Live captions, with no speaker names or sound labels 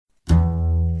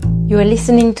You are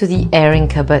listening to The Airing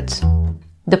Cupboard,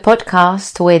 the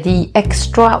podcast where the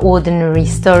extraordinary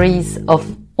stories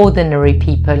of ordinary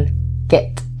people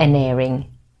get an airing.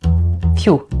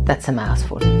 Phew, that's a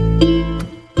mouthful.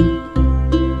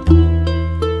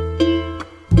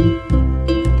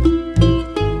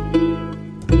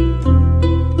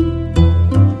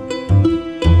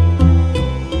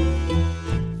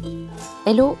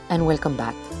 Hello and welcome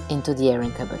back into The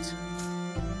Airing Cupboard.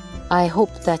 I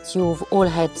hope that you've all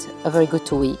had a very good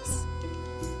 2 weeks.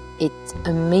 It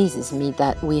amazes me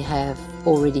that we have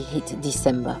already hit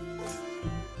December.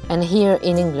 And here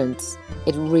in England,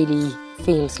 it really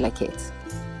feels like it.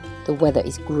 The weather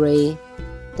is grey,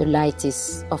 the light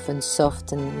is often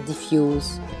soft and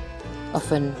diffuse,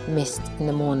 often mist in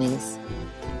the mornings.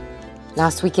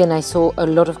 Last weekend I saw a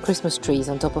lot of Christmas trees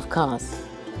on top of cars.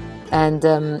 And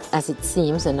as it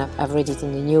seems, and I've read it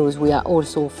in the news, we are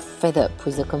also fed up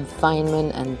with the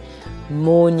confinement and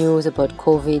more news about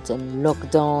COVID and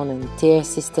lockdown and tier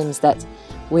systems that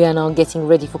we are now getting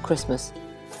ready for Christmas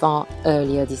far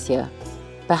earlier this year.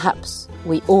 Perhaps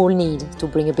we all need to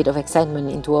bring a bit of excitement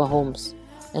into our homes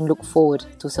and look forward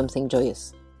to something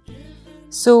joyous.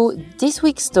 So this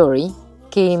week's story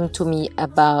came to me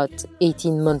about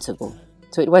 18 months ago.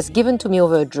 So it was given to me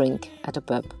over a drink at a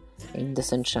pub in the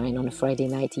sunshine on a Friday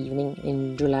night evening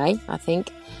in July, I think,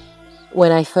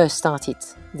 when I first started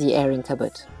The Airing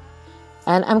Cupboard.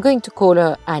 And I'm going to call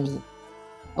her Annie.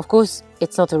 Of course,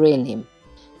 it's not a real name.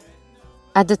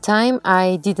 At the time,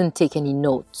 I didn't take any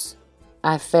notes.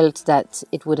 I felt that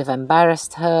it would have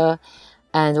embarrassed her,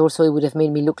 and also it would have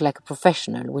made me look like a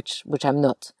professional, which I'm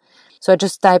not. So I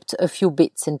just typed a few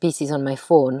bits and pieces on my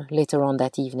phone later on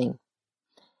that evening.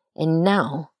 And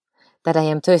now that I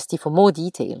am thirsty for more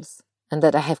details, and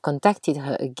that I have contacted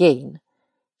her again,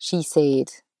 she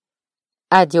said,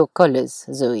 "Add your colours,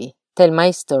 Zoe. Tell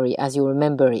my story as you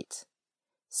remember it.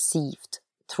 Sieved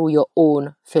through your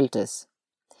own filters."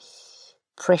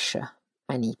 Pressure,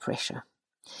 Annie, pressure.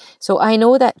 So I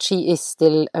know that she is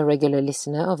still a regular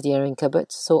listener of The Airing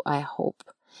Cupboard, so I hope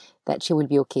that she will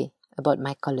be okay about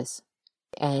my colours,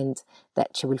 and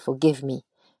that she will forgive me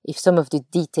if some of the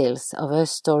details of her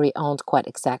story aren't quite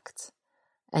exact,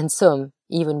 and some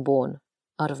even born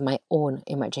out of my own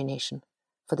imagination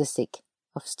for the sake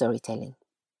of storytelling.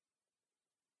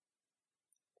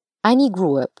 Annie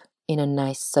grew up in a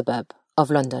nice suburb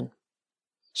of London.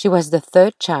 She was the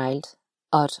third child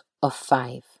out of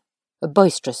 5, a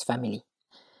boisterous family.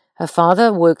 Her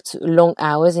father worked long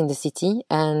hours in the city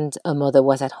and her mother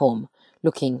was at home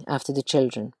looking after the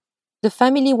children. The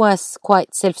family was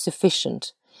quite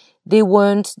self-sufficient. There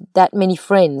weren't that many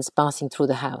friends passing through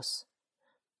the house.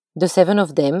 The 7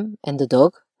 of them and the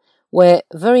dog were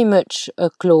very much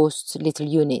a closed little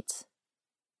unit.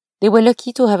 They were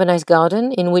lucky to have a nice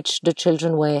garden in which the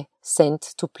children were sent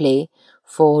to play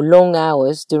for long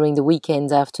hours during the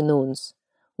weekend afternoons,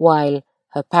 while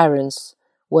her parents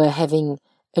were having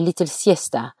a little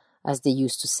siesta, as they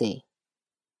used to say.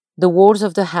 The walls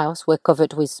of the house were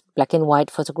covered with black and white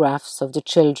photographs of the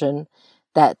children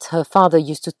that her father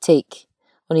used to take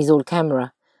on his old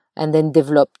camera and then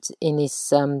developed in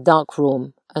his dark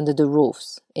room under the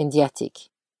roofs in the attic.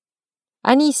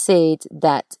 Annie said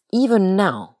that even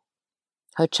now,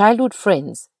 her childhood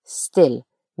friends still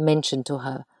mentioned to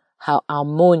her how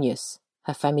harmonious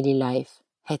her family life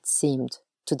had seemed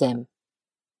to them.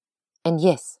 And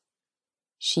yes,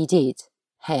 she did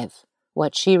have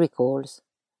what she recalls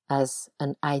as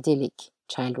an idyllic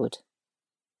childhood.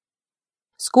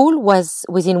 School was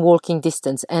within walking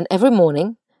distance, and every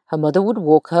morning her mother would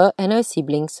walk her and her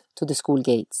siblings to the school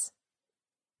gates.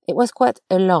 It was quite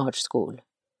a large school,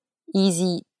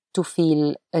 easy to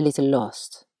feel a little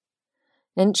lost.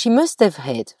 And she must have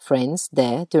had friends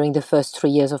there during the first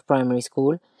 3 years of primary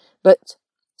school, but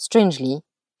strangely,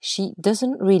 she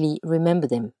doesn't really remember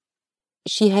them.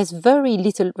 She has very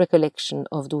little recollection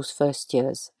of those first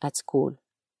years at school.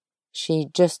 She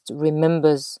just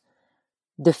remembers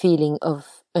the feeling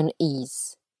of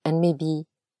unease and maybe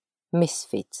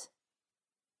misfit,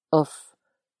 of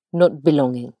not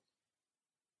belonging.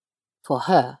 For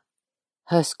her,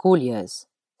 her school years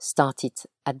started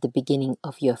at the beginning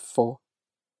of year 4.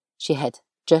 She had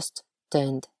just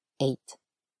turned 8,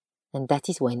 and that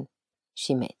is when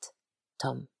she met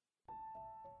Tom.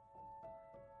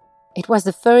 It was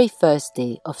the very first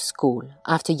day of school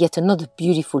after yet another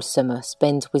beautiful summer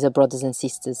spent with her brothers and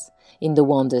sisters in the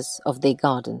wonders of their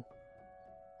garden.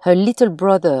 Her little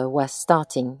brother was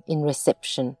starting in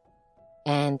reception,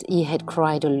 and he had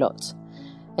cried a lot,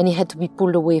 and he had to be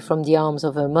pulled away from the arms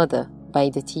of her mother by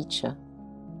the teacher.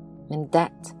 And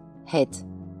that had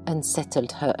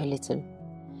unsettled her a little.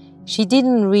 She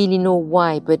didn't really know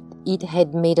why, but it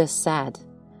had made her sad,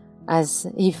 as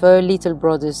if her little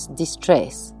brother's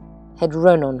distress had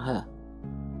run on her,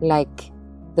 like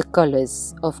the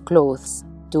colors of clothes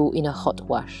do in a hot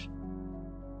wash.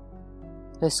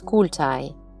 Her school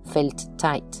tie felt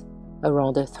tight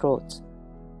around her throat,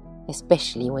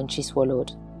 especially when she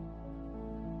swallowed.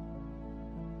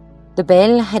 The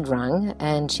bell had rung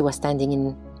and she was standing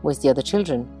in with the other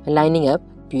children, lining up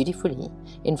beautifully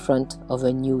in front of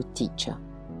a new teacher.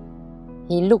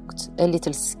 He looked a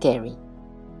little scary,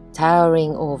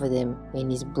 towering over them in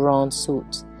his brown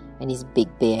suit and his big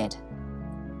beard.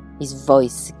 His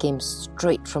voice came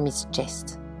straight from his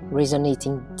chest,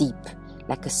 resonating deep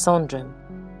like a sound drum.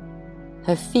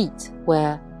 Her feet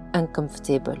were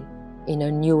uncomfortable in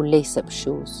her new lace-up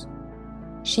shoes.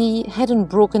 She hadn't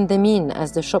broken them in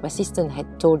as the shop assistant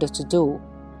had told her to do,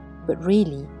 but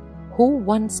really, who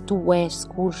wants to wear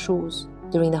school shoes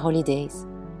during the holidays?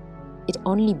 It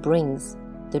only brings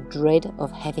the dread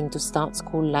of having to start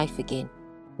school life again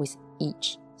with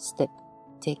each step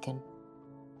taken.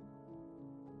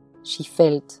 She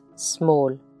felt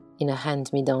small in a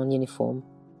hand-me-down uniform.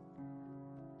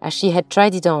 As she had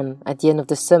tried it on at the end of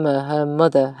the summer, her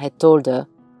mother had told her,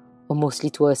 or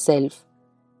mostly to herself,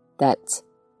 that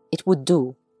it would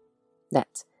do,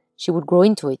 that she would grow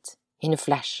into it in a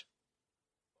flash.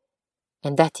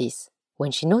 And that is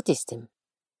when she noticed him.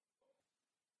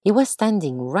 He was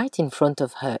standing right in front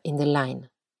of her in the line.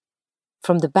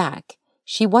 From the back,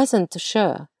 she wasn't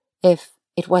sure if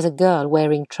it was a girl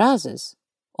wearing trousers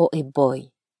or a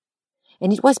boy.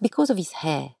 And it was because of his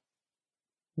hair.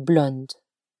 Blonde,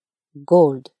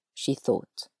 gold, she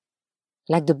thought,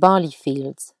 like the barley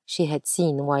fields she had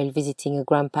seen while visiting her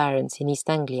grandparents in East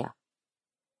Anglia,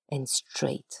 and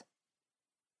straight,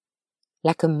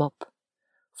 like a mop,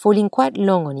 falling quite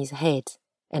long on his head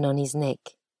and on his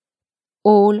neck,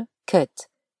 all cut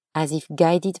as if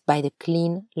guided by the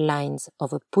clean lines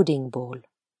of a pudding bowl.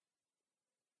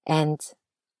 And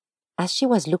as she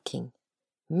was looking,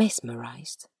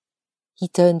 mesmerized, he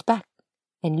turned back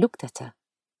and looked at her.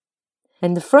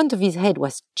 And the front of his head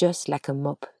was just like a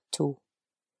mop, too.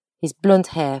 His blonde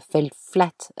hair fell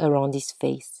flat around his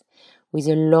face, with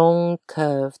a long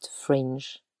curved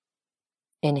fringe.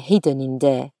 And hidden in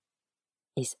there,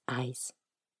 his eyes.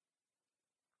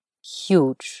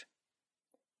 Huge,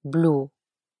 blue,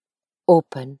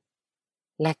 open,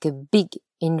 like a big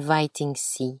inviting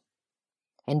sea,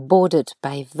 and bordered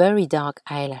by very dark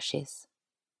eyelashes,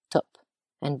 top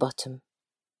and bottom.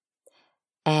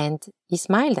 And he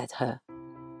smiled at her,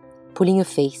 pulling a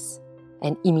face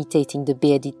and imitating the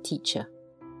bearded teacher,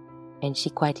 and she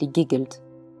quietly giggled,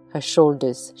 her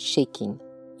shoulders shaking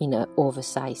in her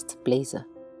oversized blazer.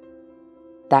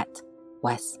 That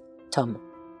was Tom.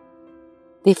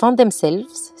 They found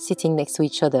themselves sitting next to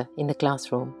each other in the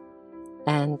classroom,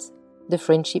 and the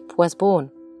friendship was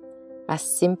born, as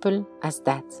simple as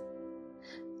that.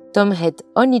 Tom had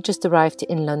only just arrived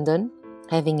in London,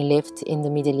 having lived in the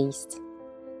Middle East.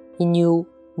 He knew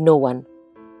no one.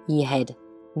 He had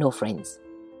no friends.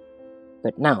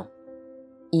 But now,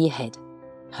 he had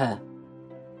her.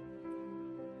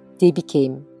 They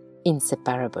became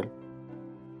inseparable.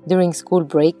 During school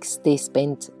breaks, they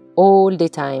spent all the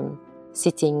time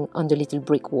sitting on the little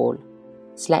brick wall,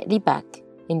 slightly back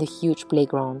in the huge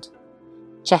playground,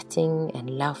 chatting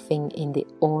and laughing in their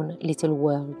own little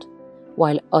world,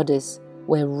 while others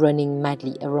were running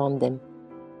madly around them.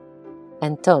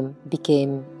 And Tom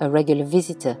became a regular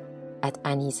visitor at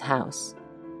Annie's house.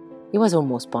 He was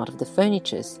almost part of the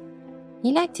furniture.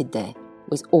 He liked it there,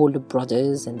 with all the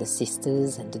brothers and the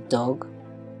sisters and the dog.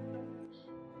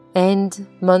 And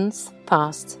months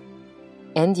passed,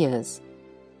 and years,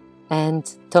 and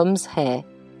Tom's hair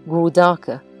grew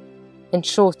darker and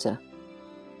shorter,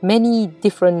 many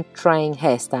different trying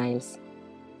hairstyles.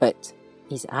 But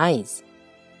his eyes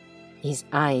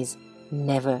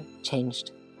never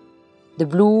changed. The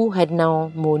blue had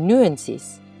now more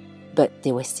nuances, but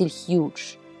they were still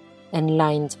huge and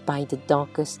lined by the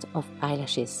darkest of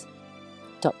eyelashes,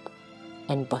 top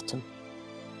and bottom.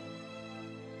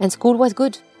 And school was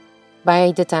good.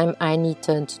 By the time Annie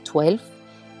turned 12,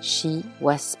 she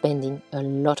was spending a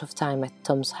lot of time at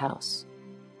Tom's house.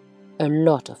 A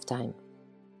lot of time.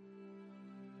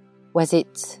 Was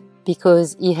it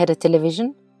because he had a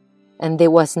television and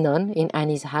there was none in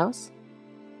Annie's house?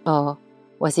 Or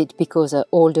was it because her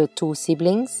older two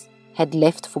siblings had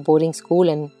left for boarding school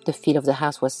and the feel of the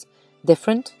house was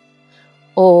different?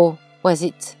 Or was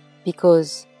it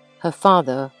because her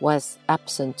father was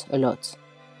absent a lot,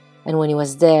 and when he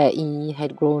was there he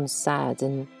had grown sad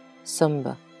and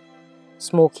somber,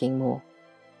 smoking more,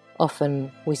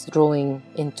 often withdrawing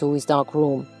into his dark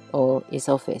room or his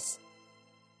office?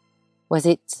 Was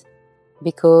it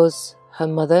because her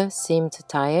mother seemed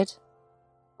tired,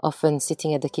 often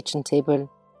sitting at the kitchen table,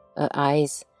 her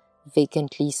eyes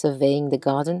vacantly surveying the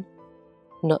garden,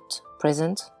 not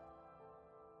present?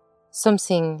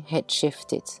 Something had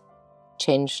shifted,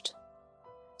 changed.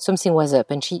 Something was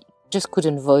up, and she just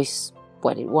couldn't voice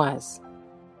what it was.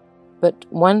 But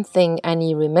one thing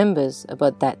Annie remembers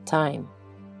about that time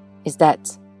is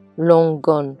that long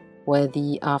gone were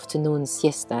the afternoon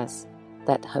siestas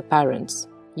that her parents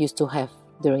used to have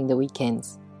during the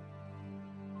weekends.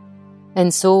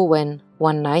 And so when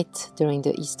one night during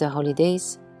the Easter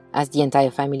holidays, as the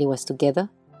entire family was together,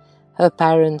 her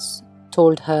parents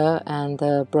told her and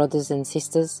her brothers and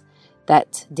sisters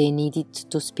that they needed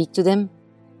to speak to them,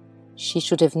 she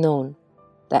should have known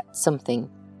that something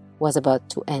was about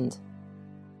to end.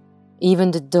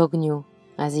 Even the dog knew,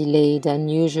 as he lay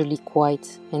unusually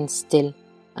quiet and still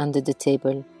under the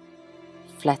table,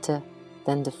 flatter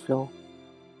than the floor.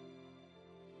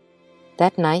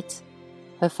 That night,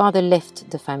 her father left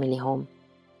the family home,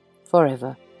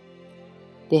 forever.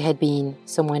 There had been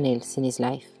someone else in his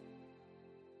life.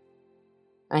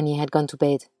 Annie had gone to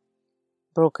bed,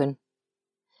 broken,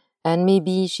 and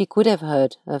maybe she could have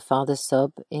heard her father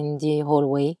sob in the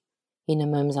hallway, in her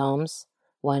mum's arms,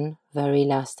 one very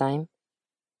last time.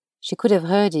 She could have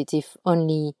heard it if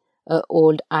only her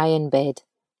old iron bed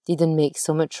didn't make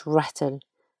so much rattle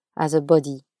as her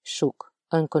body shook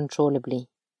uncontrollably.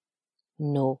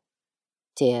 No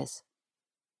tears.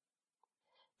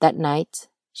 That night,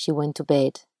 she went to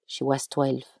bed. She was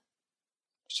 12.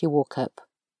 She woke up,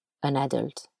 an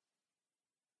adult.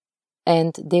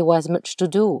 And there was much to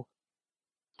do.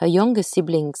 Her younger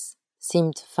siblings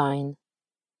seemed fine,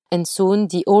 and soon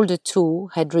the older two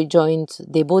had rejoined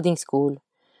their boarding school,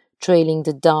 trailing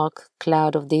the dark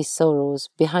cloud of their sorrows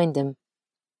behind them.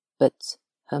 But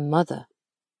her mother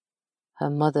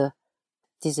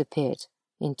disappeared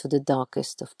into the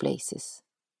darkest of places.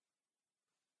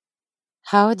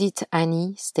 How did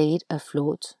Annie stay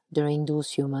afloat during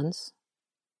those few months?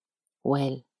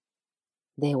 Well,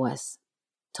 there was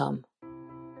Tom.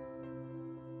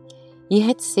 He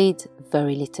had said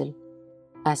very little,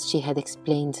 as she had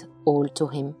explained all to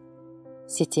him,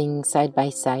 sitting side by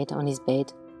side on his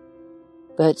bed.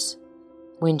 But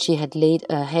when she had laid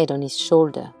her head on his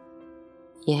shoulder,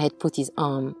 he had put his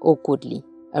arm awkwardly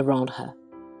around her,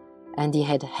 and he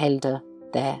had held her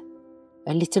there,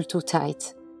 a little too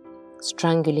tight,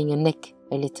 strangling her neck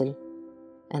a little,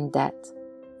 and that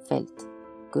felt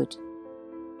good.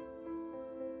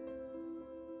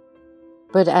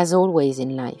 But as always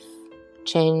in life,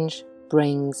 change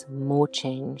brings more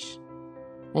change,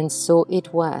 and so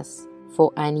it was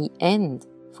for Annie and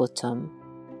for Tom,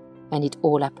 and it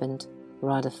all happened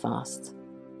rather fast.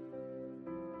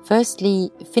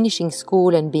 Firstly, finishing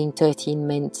school and being 13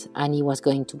 meant Annie was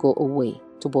going to go away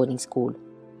to boarding school,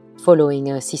 following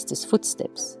her sister's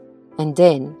footsteps. And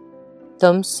then,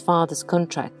 Tom's father's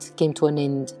contract came to an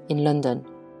end in London,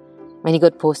 and he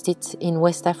got posted in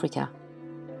West Africa.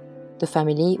 The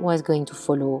family was going to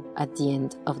follow at the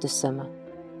end of the summer.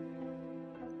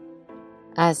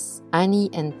 As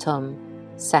Annie and Tom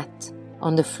sat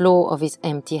on the floor of his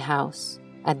empty house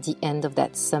at the end of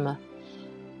that summer,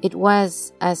 it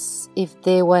was as if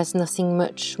there was nothing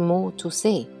much more to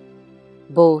say,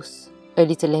 both a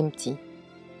little empty,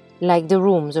 like the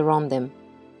rooms around them.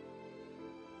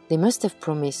 They must have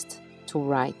promised to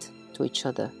write to each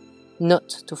other, not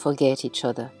to forget each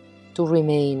other, to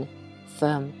remain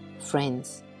firm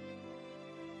friends.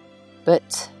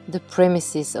 But the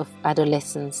premises of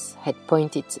adolescence had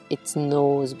pointed its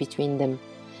nose between them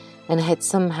and had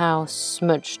somehow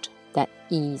smudged that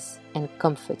ease and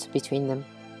comfort between them.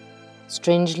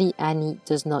 Strangely, Annie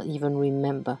does not even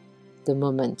remember the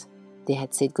moment they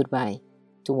had said goodbye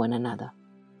to one another.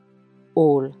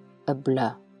 All a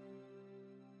blur.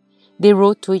 They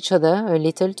wrote to each other a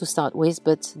little to start with,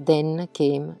 but then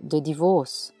came the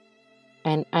divorce,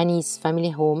 and Annie's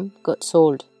family home got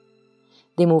sold.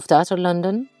 They moved out of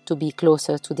London to be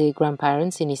closer to their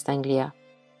grandparents in East Anglia.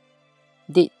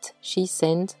 Did she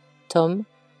send Tom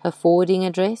her forwarding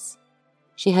address?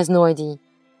 She has no idea,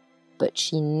 but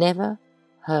she never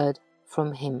heard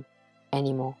from him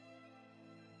anymore.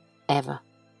 Ever.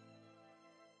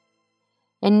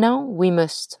 And now we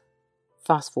must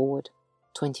fast forward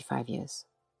 25 years.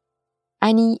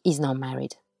 Annie is now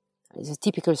married. It's a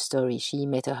typical story. She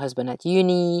met her husband at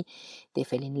uni, they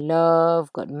fell in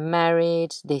love, got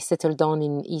married, they settled down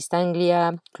in East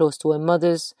Anglia, close to her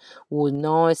mother's, who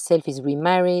now herself is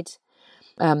remarried.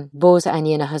 Both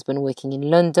Annie and her husband working in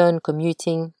London,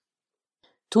 commuting.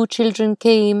 2 children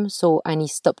came, so Annie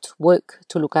stopped work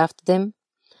to look after them.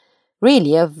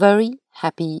 Really a very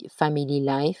happy family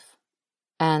life.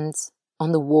 And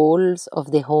on the walls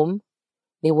of their home,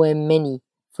 there were many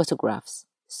photographs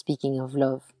speaking of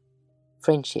love,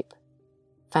 friendship,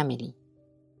 family,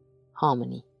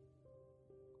 harmony.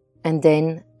 And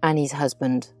then Annie's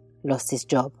husband lost his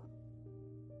job.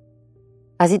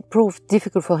 As it proved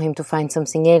difficult for him to find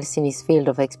something else in his field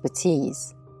of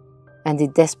expertise, and they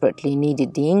desperately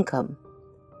needed the income,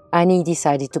 Annie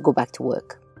decided to go back to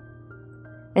work.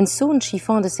 And soon she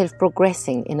found herself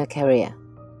progressing in her career.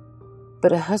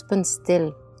 But her husband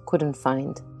still couldn't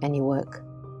find any work.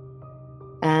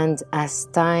 And as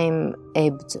time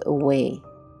ebbed away,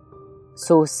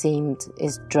 so seemed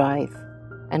his drive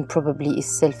and probably his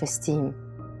self-esteem.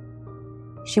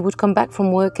 She would come back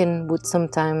from work and would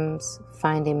sometimes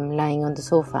find him lying on the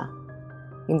sofa,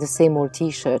 in the same old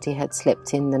t-shirt he had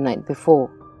slept in the night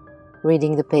before,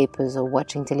 reading the papers or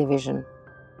watching television.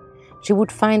 She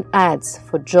would find ads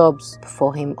for jobs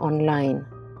for him online,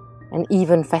 and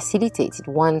even facilitated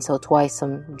once or twice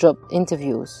some job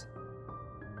interviews.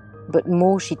 But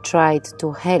more she tried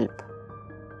to help,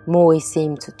 more he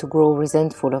seemed to grow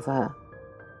resentful of her.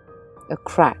 A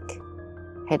crack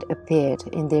had appeared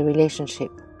in their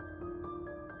relationship.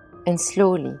 And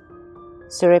slowly,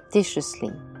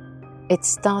 surreptitiously, it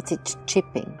started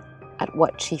chipping at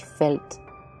what she felt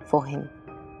for him,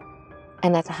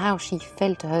 and at how she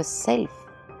felt herself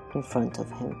in front of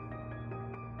him.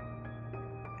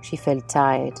 She felt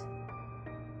tired,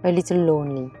 a little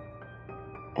lonely,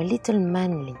 a little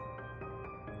manly.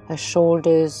 Her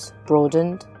shoulders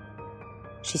broadened.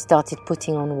 She started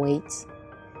putting on weight,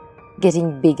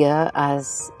 getting bigger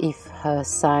as if her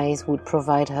size would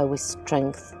provide her with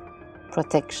strength,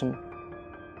 protection,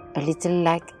 a little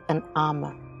like an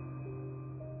armor.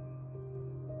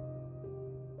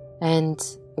 And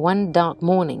one dark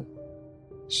morning,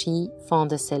 she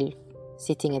found herself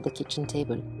sitting at the kitchen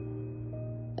table,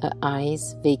 her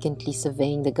eyes vacantly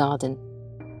surveying the garden,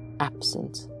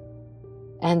 absent.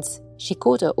 And she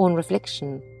caught her own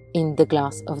reflection in the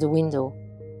glass of the window.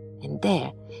 And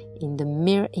there, in the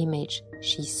mirror image,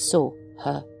 she saw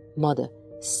her mother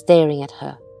staring at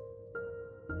her.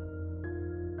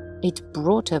 It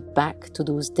brought her back to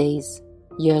those days,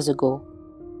 years ago,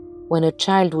 when her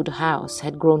childhood house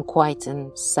had grown quiet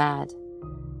and sad,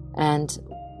 and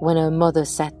when her mother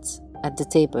sat at the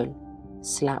table,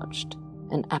 slouched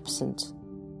and absent.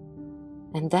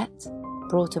 And that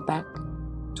brought her back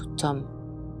to Tom.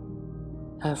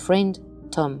 Her friend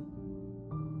Tom.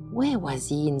 Where was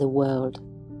he in the world?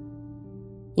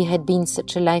 He had been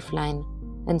such a lifeline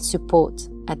and support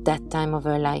at that time of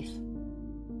her life.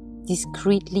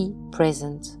 Discreetly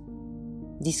present,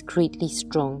 discreetly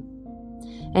strong.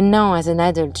 And now as an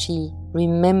adult she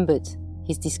remembered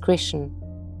his discretion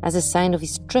as a sign of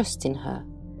his trust in her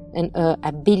and her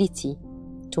ability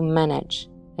to manage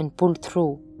and pull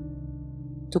through,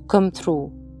 to come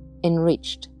through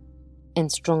enriched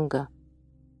and stronger.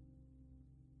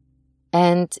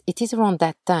 And it is around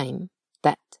that time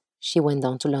that she went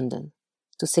down to London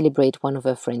to celebrate one of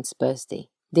her friends' birthday.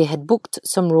 They had booked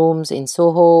some rooms in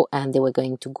Soho and they were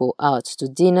going to go out to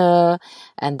dinner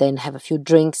and then have a few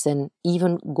drinks and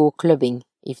even go clubbing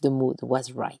if the mood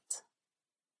was right.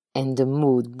 And the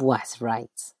mood was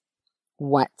right.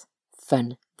 What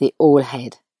fun they all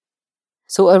had.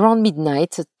 So around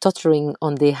midnight, tottering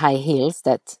on their high heels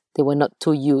that they were not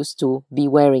too used to be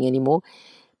wearing anymore,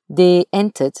 they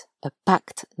entered a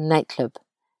packed nightclub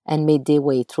and made their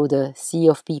way through the sea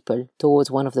of people towards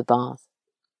one of the bars,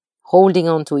 holding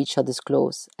on to each other's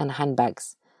clothes and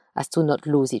handbags as to not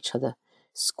lose each other,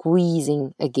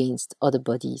 squeezing against other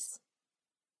bodies.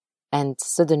 And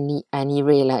suddenly Annie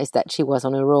realized that she was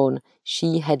on her own.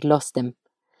 She had lost them.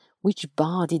 Which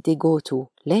bar did they go to?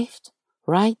 Left?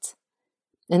 Right?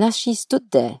 And as she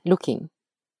stood there looking,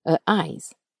 her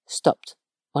eyes stopped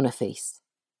on her face.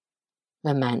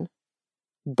 A man,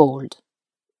 bald.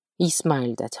 He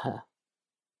smiled at her.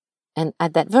 And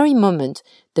at that very moment,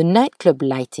 the nightclub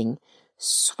lighting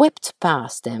swept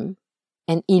past them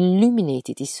and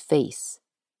illuminated his face.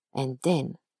 And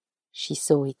then she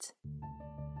saw it.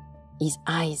 His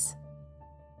eyes.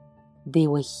 They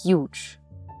were huge,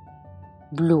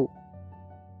 blue,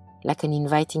 like an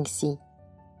inviting sea,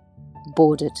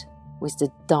 bordered with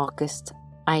the darkest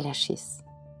eyelashes,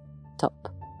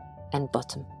 top and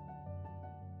bottom.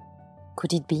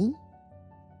 Could it be?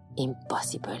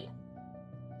 Impossible.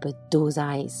 But those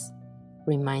eyes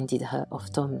reminded her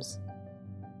of Tom's.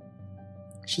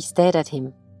 She stared at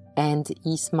him, and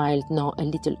he smiled now a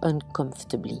little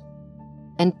uncomfortably.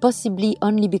 And possibly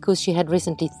only because she had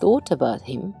recently thought about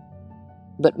him,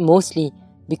 but mostly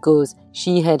because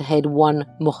she had had one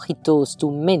mojitos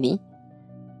too many,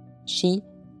 she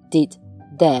did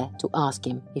dare to ask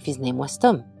him if his name was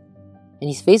Tom. And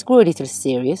his face grew a little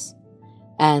serious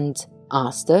and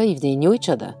asked her if they knew each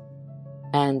other.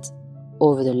 And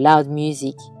over the loud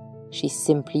music, she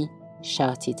simply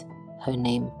shouted her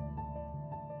name.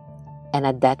 And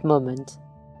at that moment,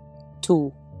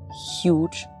 two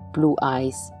huge blue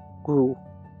eyes grew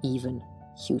even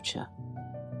huger.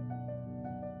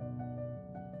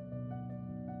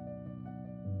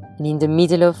 And in the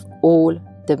middle of all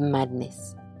the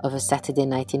madness of a Saturday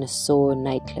night in a Soho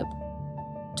nightclub,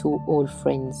 two old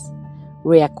friends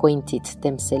reacquainted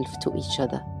themselves to each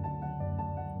other,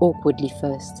 awkwardly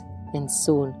first, and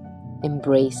soon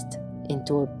embraced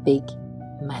into a big,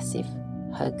 massive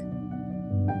hug.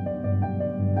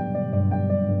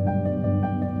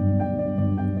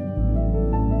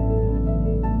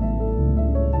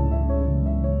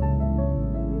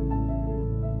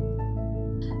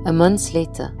 A month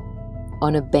later,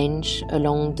 on a bench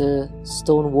along the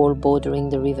stone wall bordering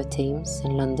the River Thames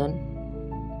in London,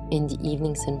 in the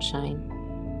evening sunshine,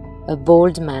 a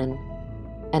bald man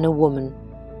and a woman,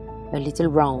 a little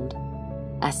round,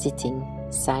 are sitting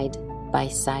side by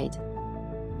side,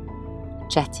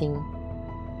 chatting,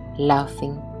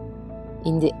 laughing,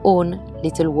 in their own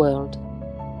little world,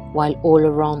 while all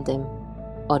around them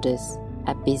others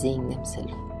are busying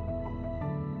themselves.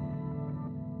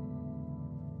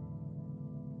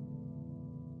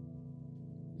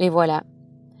 Et voilà.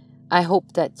 I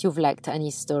hope that you've liked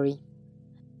Annie's story.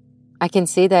 I can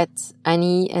say that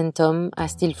Annie and Tom are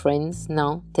still friends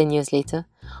now, 10 years later,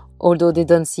 although they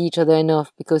don't see each other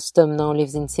enough because Tom now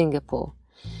lives in Singapore.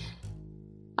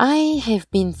 I have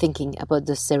been thinking about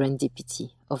the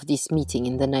serendipity of this meeting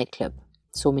in the nightclub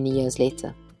so many years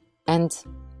later. And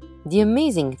the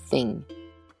amazing thing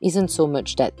isn't so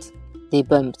much that they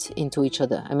bumped into each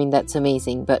other. I mean, that's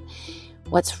amazing, but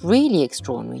what's really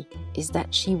extraordinary is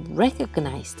that she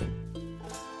recognized him.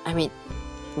 I mean,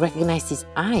 recognized his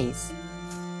eyes.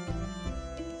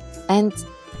 And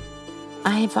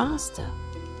I've asked her,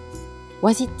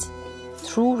 was it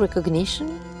true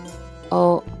recognition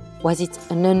or was it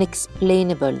an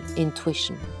unexplainable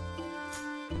intuition?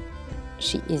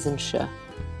 She isn't sure.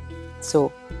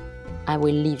 So I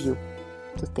will leave you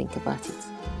to think about it.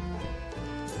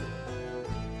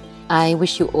 I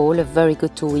wish you all a very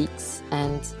good 2 weeks,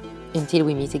 and until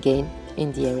we meet again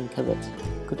in the airing cupboard,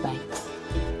 goodbye.